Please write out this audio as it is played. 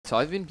So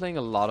I've been playing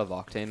a lot of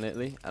Octane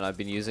lately, and I've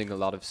been using a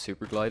lot of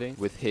super gliding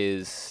with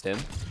his stim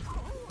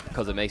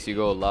because it makes you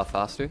go a lot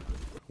faster.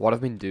 What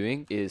I've been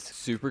doing is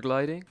super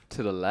gliding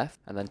to the left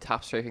and then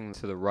tap strafing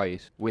to the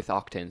right with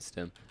Octane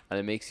stim,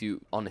 and it makes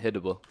you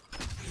unhittable.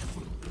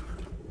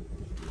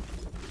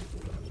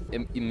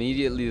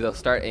 Immediately they'll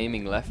start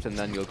aiming left and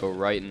then you'll go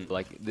right, and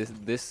like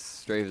this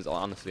strafe is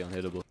honestly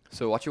unhittable.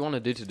 So what you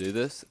want to do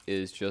this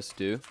is just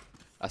do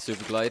a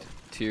super glide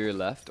to your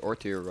left or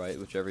to your right,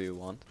 whichever you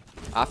want.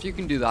 After you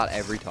can do that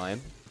every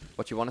time,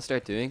 what you want to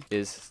start doing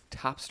is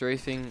tap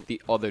strafing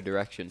the other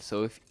direction.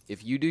 So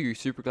if you do your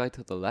super glide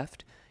to the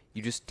left,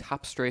 you just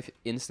tap strafe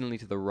instantly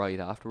to the right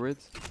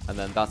afterwards, and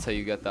then that's how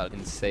you get that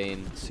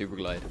insane super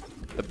glide.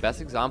 The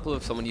best example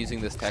of someone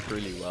using this tech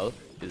really well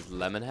is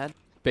Lemonhead.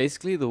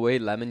 Basically, the way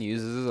Lemon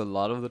uses it a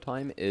lot of the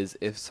time is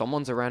if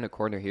someone's around a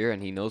corner here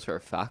and he knows for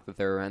a fact that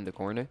they're around the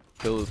corner,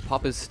 he'll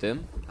pop his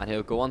stim and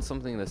he'll go on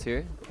something that's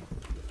here,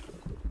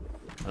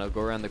 and I'll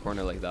go around the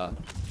corner like that.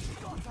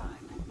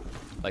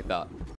 Like that.